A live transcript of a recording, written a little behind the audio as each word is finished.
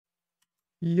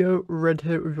Yo, Red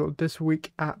here with your This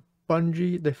Week at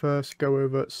Bungie. They first go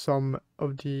over some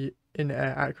of the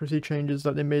in-air accuracy changes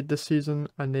that they made this season,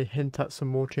 and they hint at some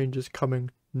more changes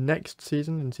coming next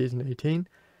season, in Season 18.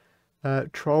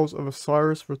 Trials of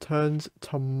Osiris returns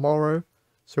tomorrow,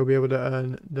 so you'll be able to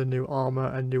earn the new armor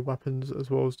and new weapons, as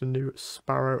well as the new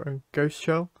Sparrow and Ghost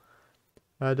Shell.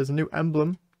 There's a new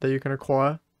emblem that you can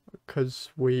acquire, because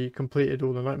we completed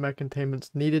all the nightmare containments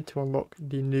needed to unlock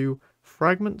the new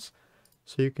fragments.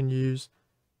 So you can use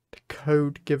the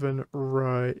code given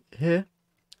right here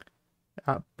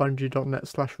at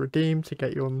bungie.net/redeem to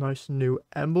get your nice new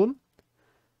emblem.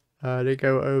 They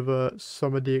go over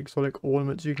some of the exotic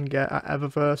ornaments you can get at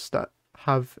Eververse that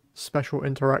have special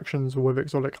interactions with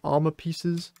exotic armor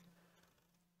pieces.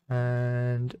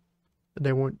 And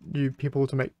they want you people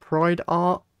to make pride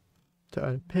art to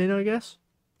earn a pin, I guess.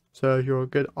 So if you're a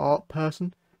good art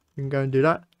person, you can go and do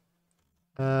that.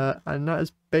 And that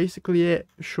is basically it.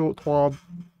 Short TWAB.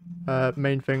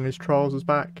 Main thing is Trials is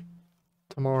back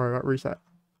tomorrow at reset.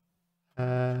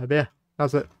 But yeah,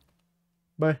 that's it.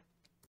 Bye.